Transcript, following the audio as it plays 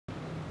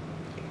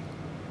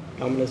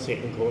Dominus et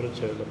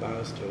incolator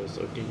labastos,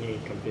 ordini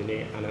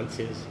compine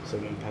anansis,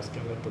 sonum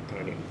Paschal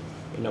Vigil,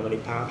 in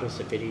nomine Patris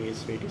et Filii et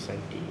Spiritus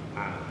Sancti.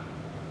 Amen.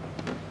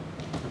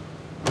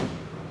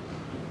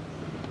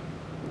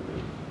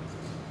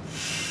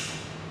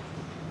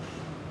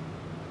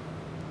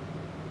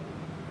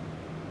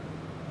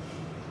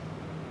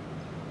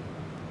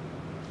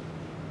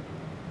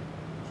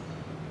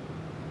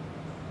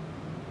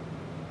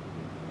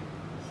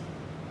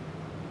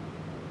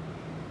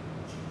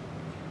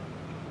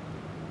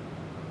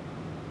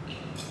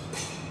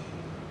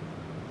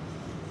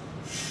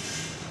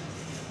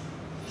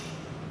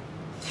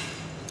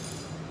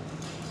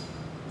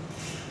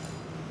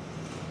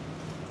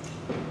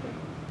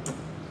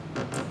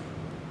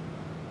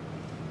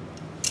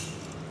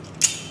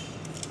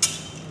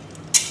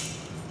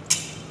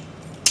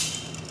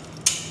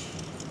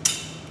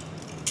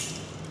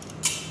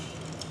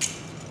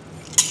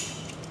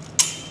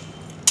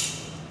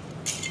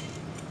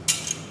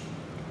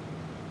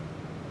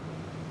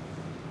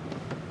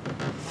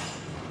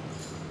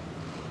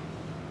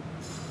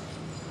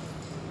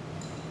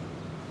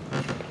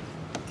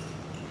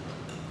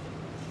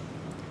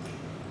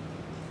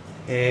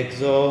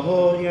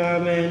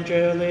 Exaudiam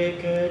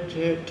angelica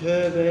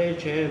turbe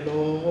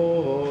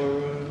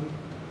celorum,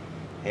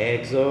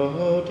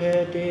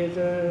 exultet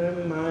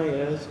divum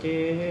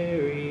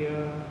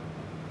maesteria,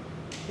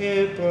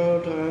 et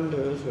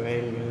protandus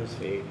regnus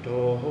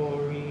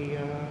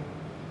victoria,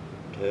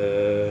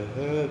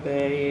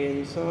 turbe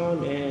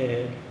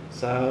insonet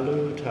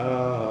salutaris,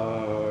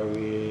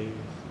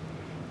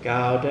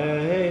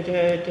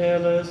 gaudete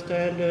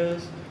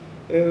telestandus,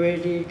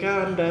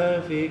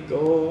 Iridicanda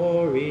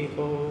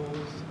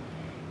vigoribus,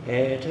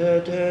 et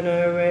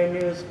eterna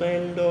regna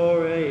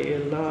splendora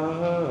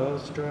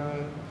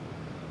illustra,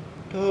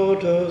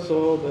 totus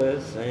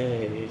orbis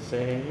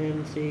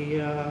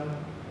essentia,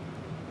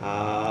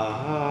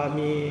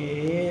 amice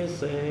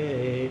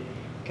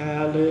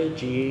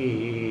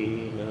caliginum,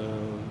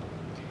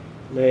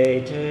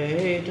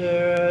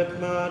 laetater et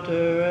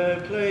mater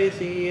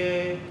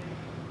ecclesiae,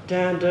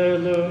 tanta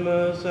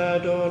lumus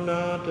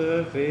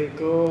adornata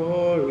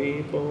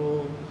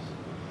vigoribus,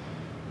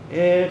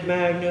 et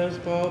magnus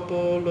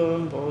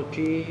populum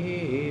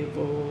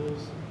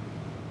vocibus,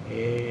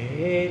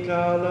 et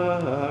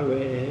gala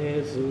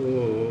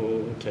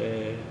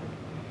resultet,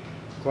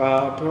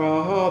 qua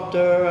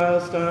propter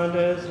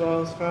standes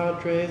vos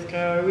fratres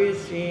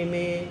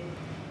carissimi,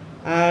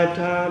 ad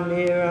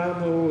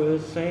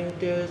miramus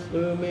sanctus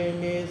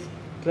luminis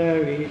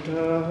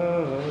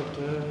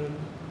claritatem,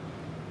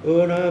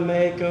 una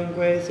mecum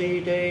quasi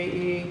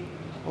Dei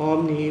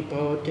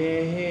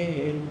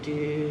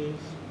omnipotentis,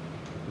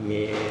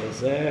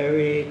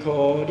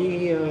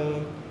 misericordia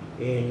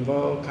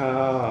invocate,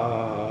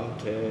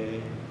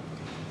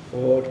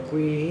 ut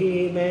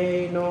qui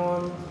me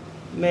non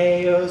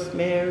meus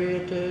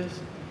meritus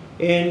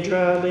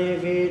intra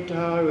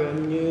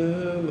levitarum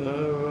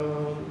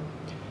numerum,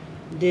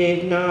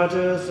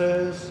 dignatus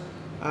est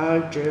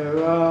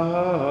adjurare,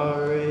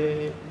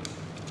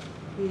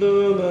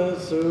 lumus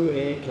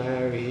sue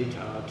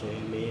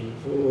claritatem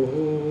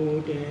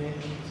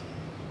infudens,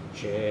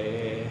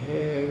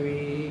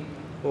 ceri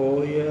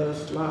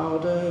hoius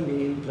laudam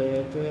in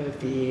perficia.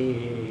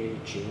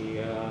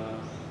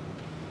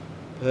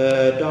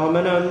 Per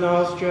Dominum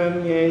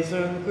nostrum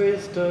Iesum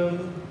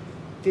Christum,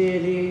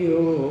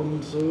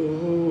 Filium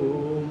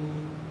suum,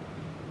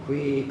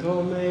 qui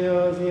cum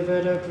eo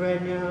vivet et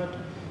regnat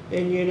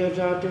in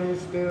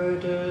unitatis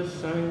Spiritus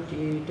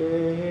Sancti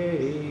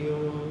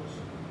Deus,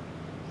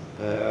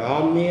 per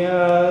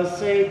omnia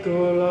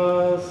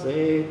saecula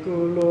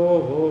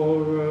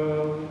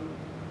saeculorum.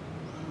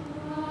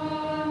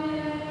 Amen.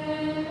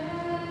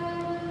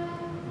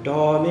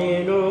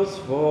 Dominus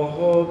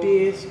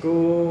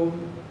vobiscum,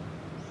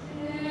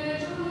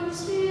 et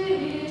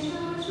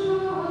spiritu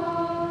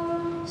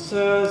tuo,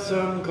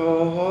 sursum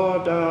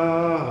corda,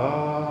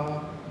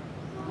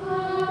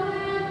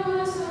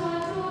 habemus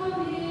ad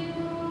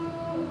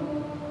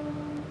Dominum.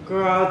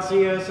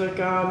 Gratias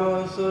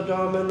agamus a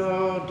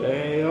Domino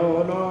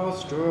Deo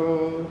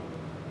nostro,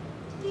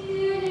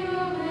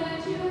 dignum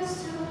et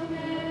justum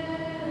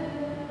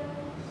est,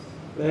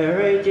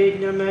 vere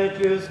dignum et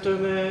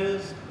justum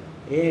est,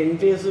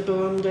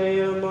 invisiblum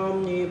Deum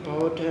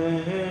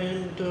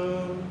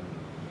omnipotentum,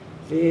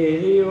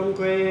 Filium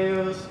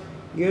Creus,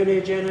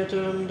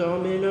 unigenitum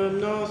Dominum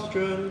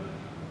nostrum,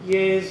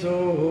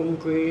 Iesum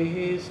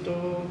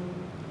Christum,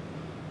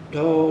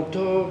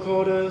 toto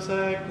cordus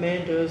ac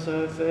mentis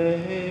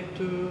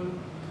affectu,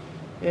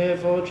 et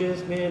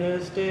vocis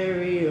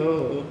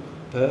ministerio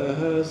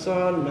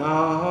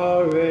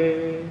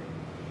personare,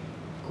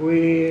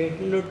 qui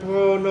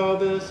pro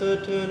nobis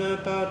eterna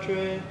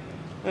Patre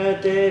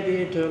et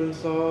debitum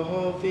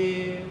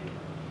solvit,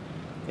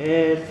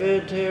 et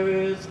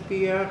veteris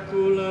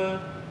piacula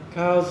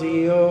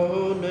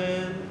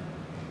causionem,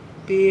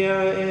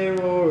 pia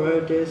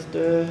errora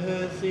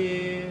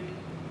distersit,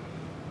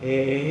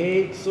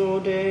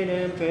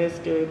 exultenem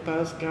feste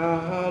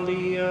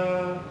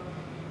Pascalia,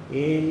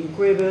 in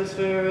quibus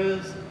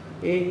veris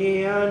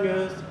igni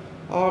agnus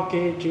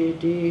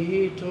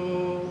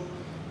archicitito,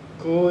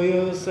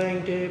 cuius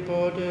sancte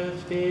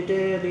portus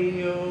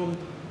fidelium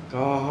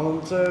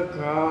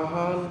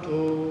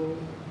consecrantur.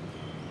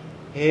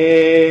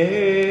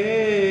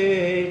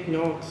 Hic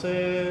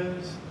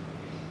noxes,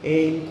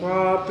 in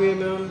qua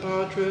primum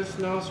Patris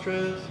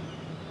nostris,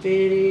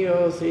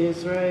 Filios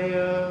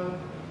Israel,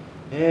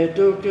 et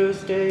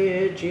ductus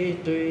Dei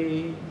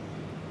Egypti,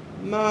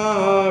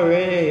 Mare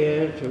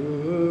et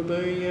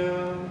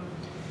Ubria,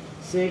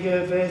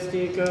 siga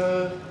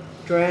vestica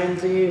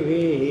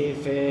transiri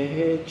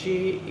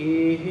feciisti,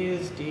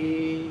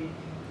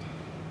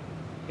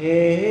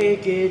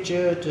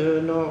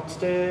 Egigita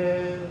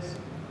noxtes,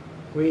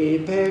 qui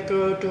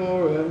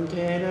peccatorum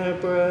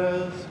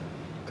tenebras,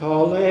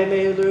 colem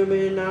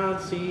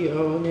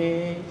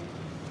illuminatione,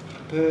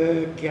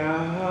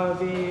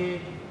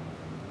 purgavit.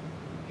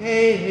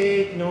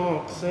 Hic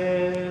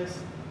noxes,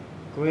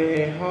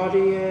 que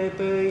hodie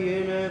per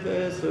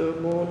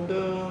universum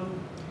mundum,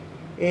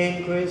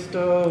 in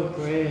Christo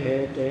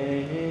credentes,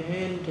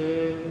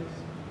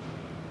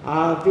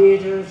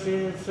 abitus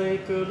in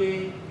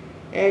seculi,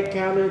 et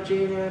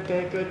caligina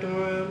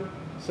peccatorum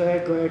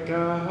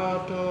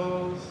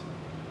segregatos,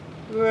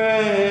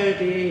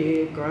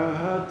 redi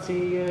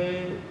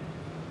gratiae,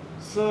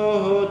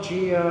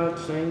 sociat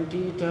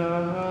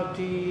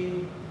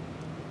sanctitati,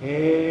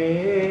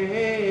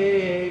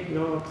 hic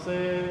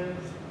noxes,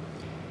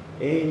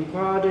 in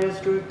qua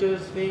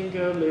destructus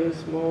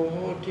vinculis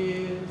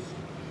mortis,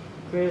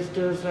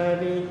 Christus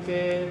having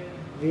fed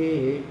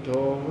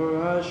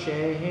victor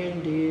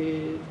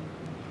ascendit,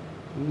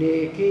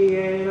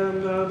 Niciam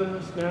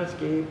novus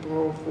nasci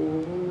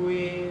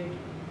profuit,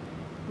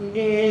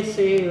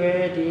 nisi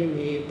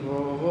redimi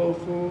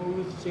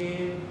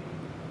profusit,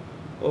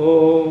 o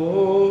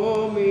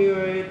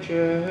mire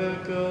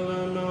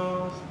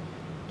circulanos,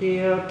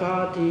 dia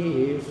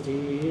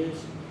patistis,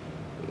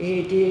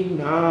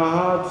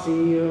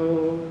 indignatio,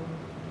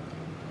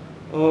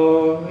 o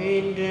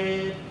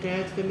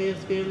indextimis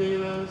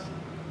filios,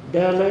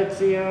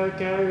 delexia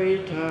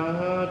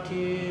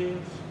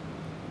caritatis,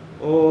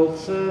 o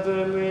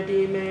servum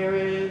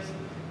redimeris,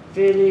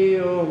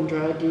 filium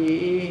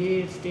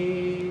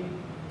tradisti,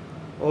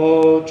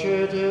 o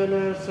certa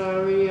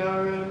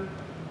necessariarum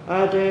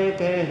ade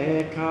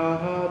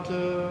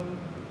peccatum,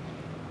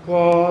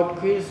 quod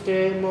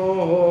Christe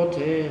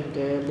mortem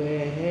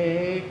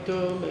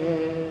delectum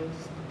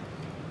est.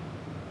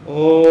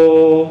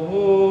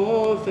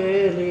 O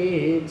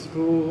felix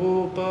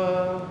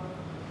culpa,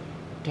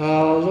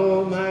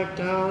 talum ac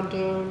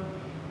tantum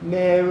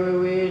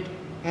meruit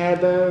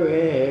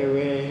habere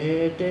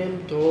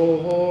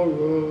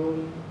redemptorum.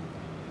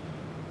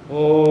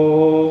 O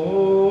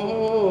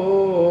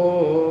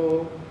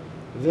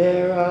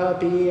vera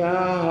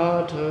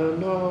beata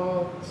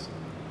nox,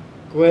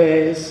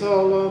 que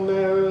solum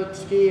erat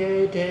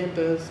sciae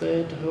tempus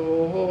et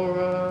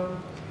hora,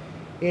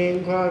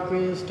 in qua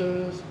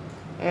Christus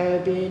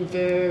ab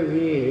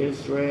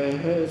inferis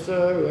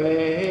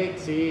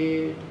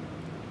resurrexit.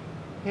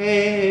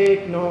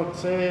 Hic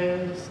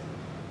noxes,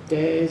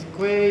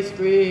 desque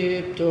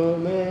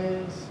scriptum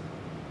est,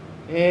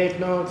 et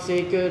nox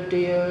sicut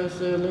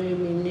Deus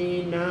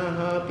illumina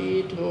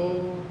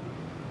habito,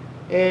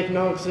 et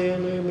nox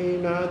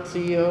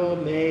illuminatio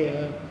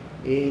mea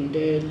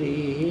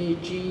indeligies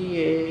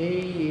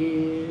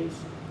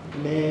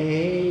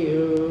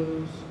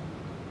meus.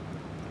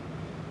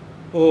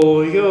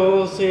 O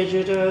ios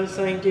egita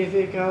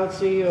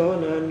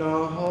sanctificatione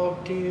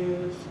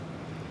noctis,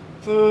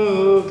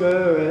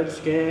 fuger et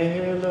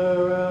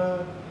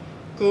scelera,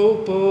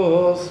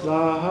 cupos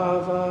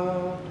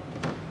lava,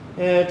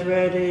 et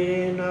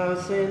redi in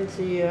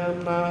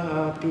ascentiam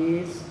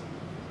lapis,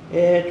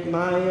 et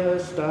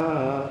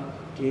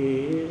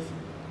majestatis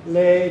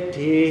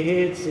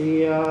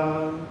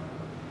laetitiam,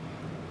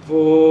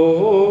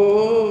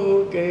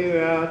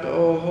 fugerat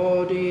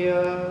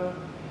odia,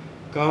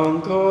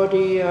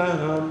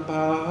 concordiam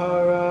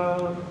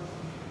param,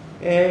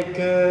 et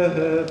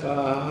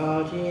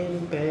curvat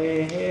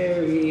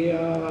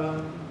imperia.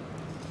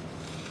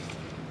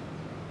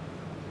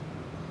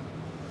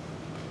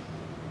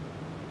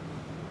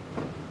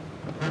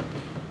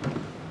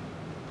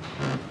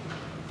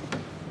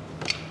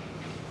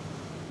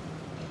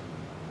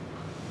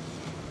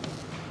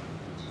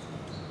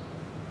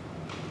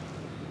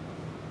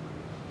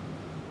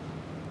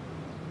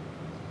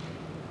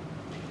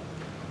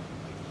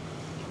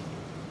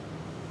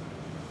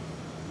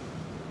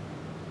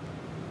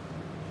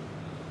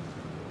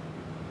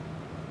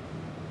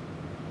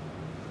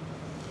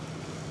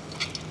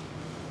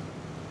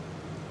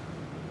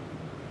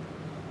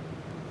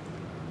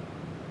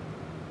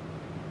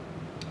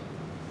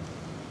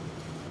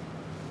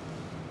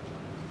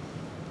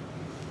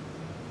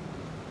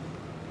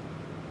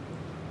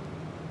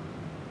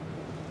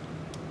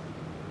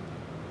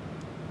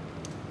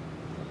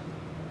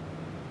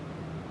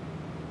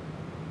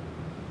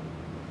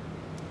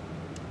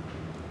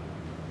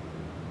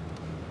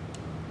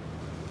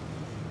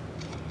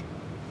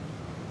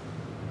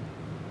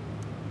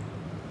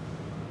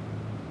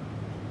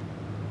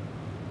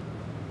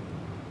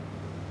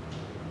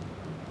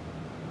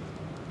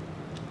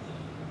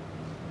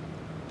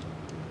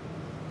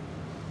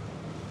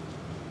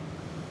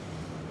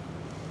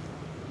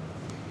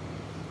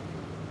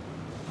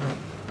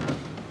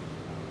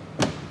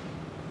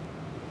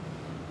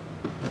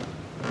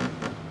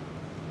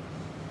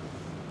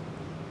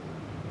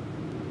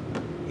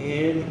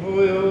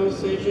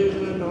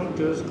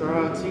 totus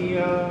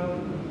gratia,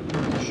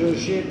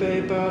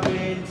 suscipe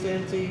Pater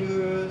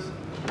incensirus,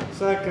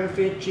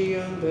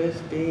 sacrificium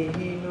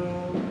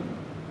vespinum,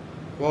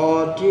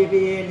 quod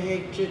tibi in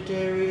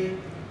hectiteri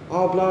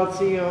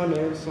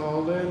oblationem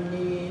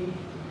solemni,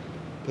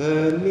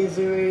 per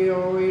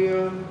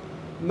miseriorium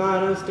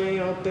manus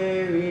Deo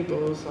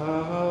peribus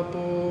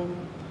habum,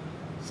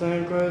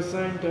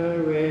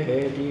 sacrosancta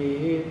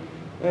redit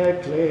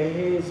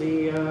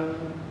ecclesia,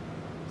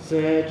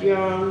 sed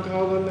iam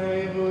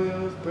columnae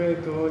huius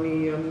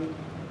preconium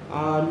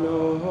ad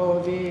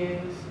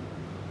novis,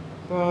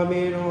 quam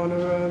in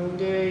honorum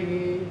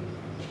Dei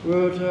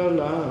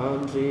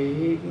rutulans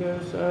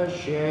ignus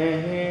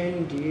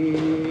ascendit.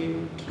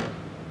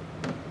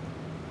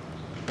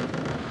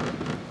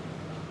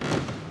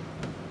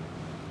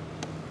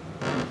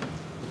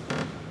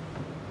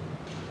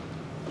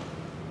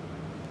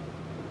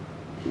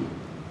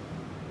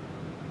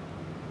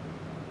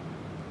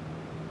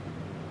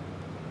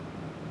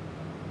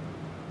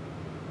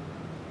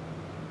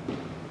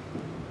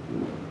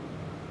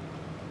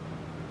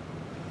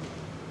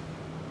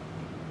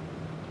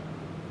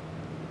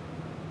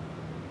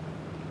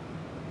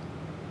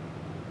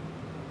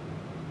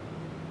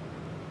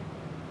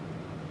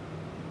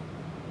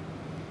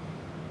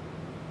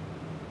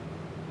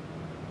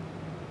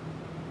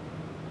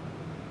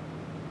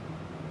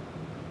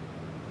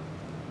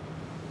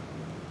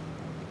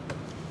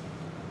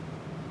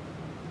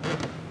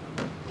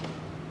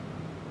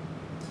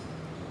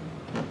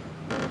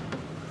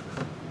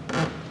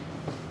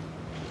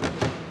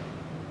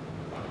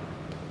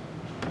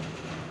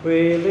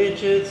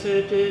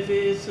 Relicit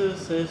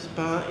divisus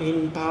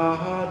in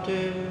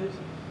partes,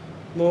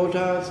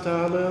 mortas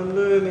talum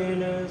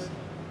luminis,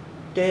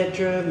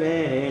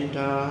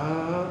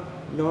 detrimenta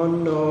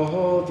non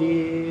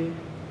novi,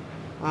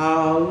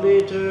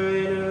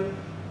 alliterinum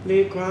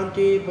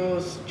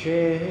liquantibus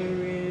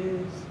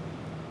ceris,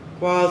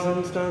 quas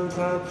in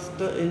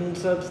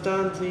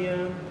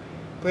substantiam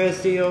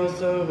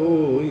preciosa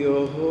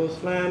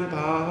huius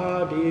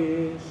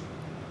lampadis,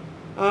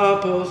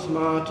 apus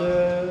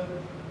mater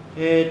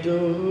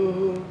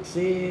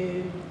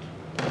eduxit.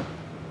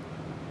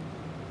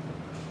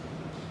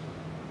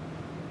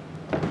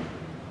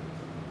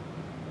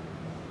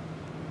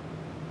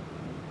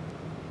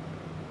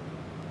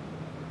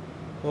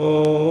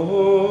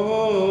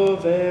 O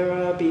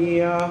vera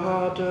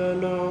beata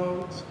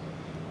nox,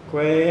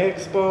 quae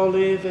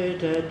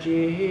expolivit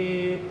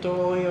Egyptoios,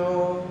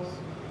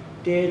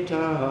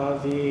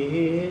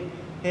 ditavit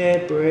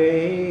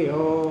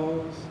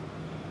Hebreos,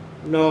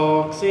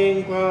 nox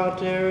in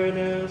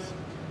quaternus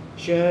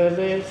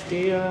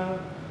celestia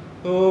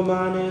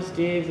humanis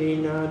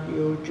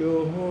divinatio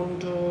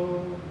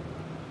junto,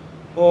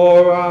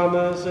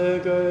 oramus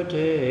ergo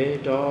te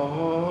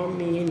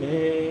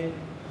Domine,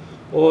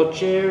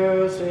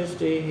 oceros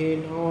est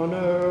in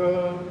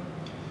honorum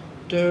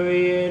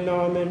tui in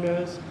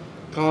nominis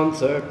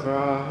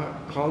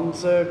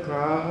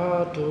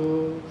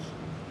consecratus,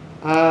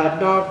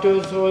 ad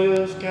noctus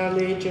huius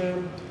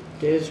calicem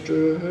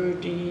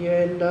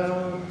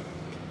destrudiendam,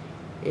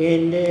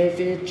 in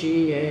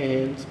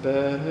efficiens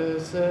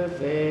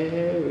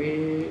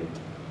perseverit,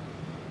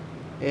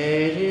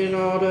 et in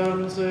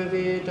autem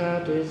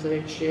servitatis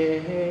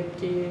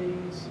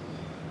exceptis,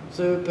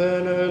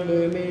 superno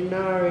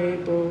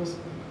luminaribus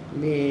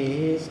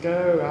misceratur,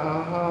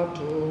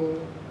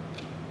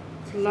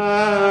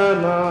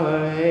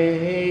 flamma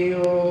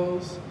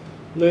eius,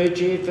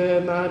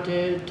 Lucifer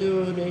mater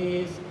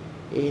tunis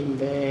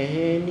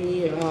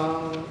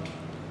inveniat,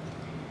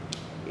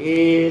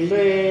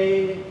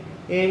 ille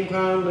in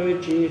quam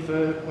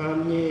Lucifer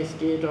quam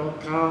nescit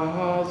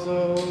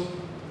occaso,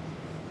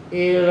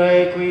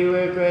 ille qui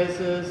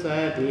regressus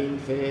ab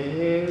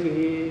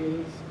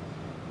inferis,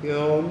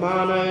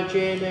 humana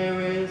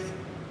generis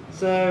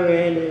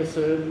serenus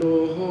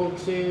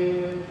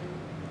luxit,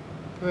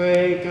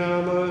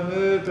 precamur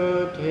ergo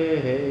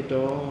te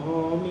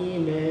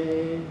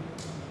Domine,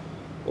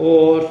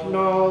 ut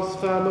nos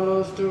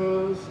famulus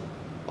tuus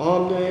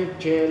omne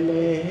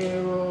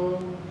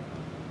celerum,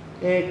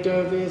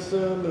 ecta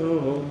visum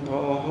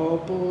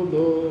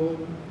populum,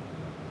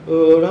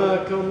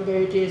 ora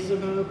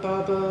convertissimo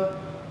Papa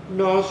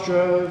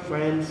nostro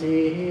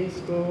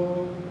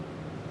Francisco,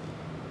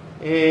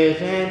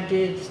 et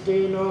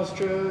antisti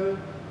nostro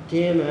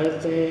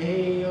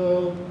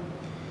Timotheum,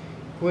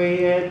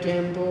 qui et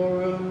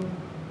temporum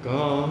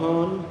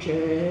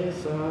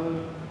concessa,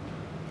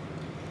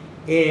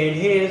 in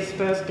his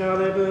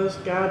Paschalibus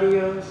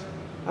Gaudius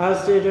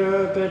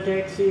assider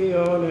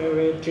protectione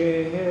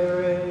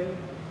regere,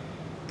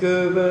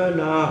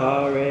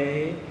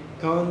 gubernare,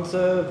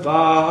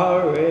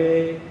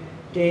 conservare,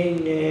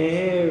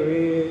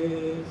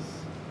 digneris.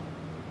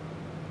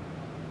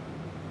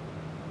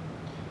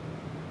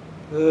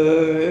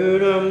 Per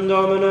unum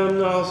Dominum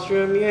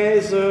nostrum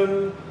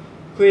Iesum,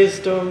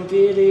 Christum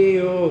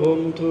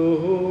Filium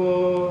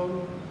Tuum,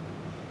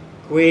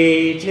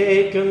 qui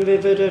te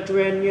convivit et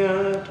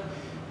regnat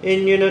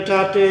in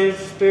unitate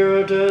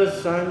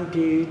Spiritus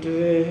Sancti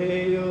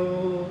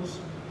Deus,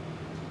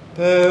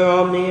 per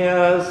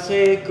omnia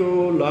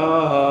saecula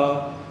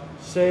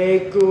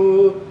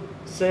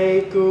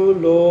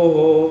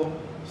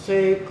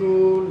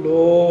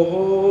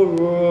saeculorum.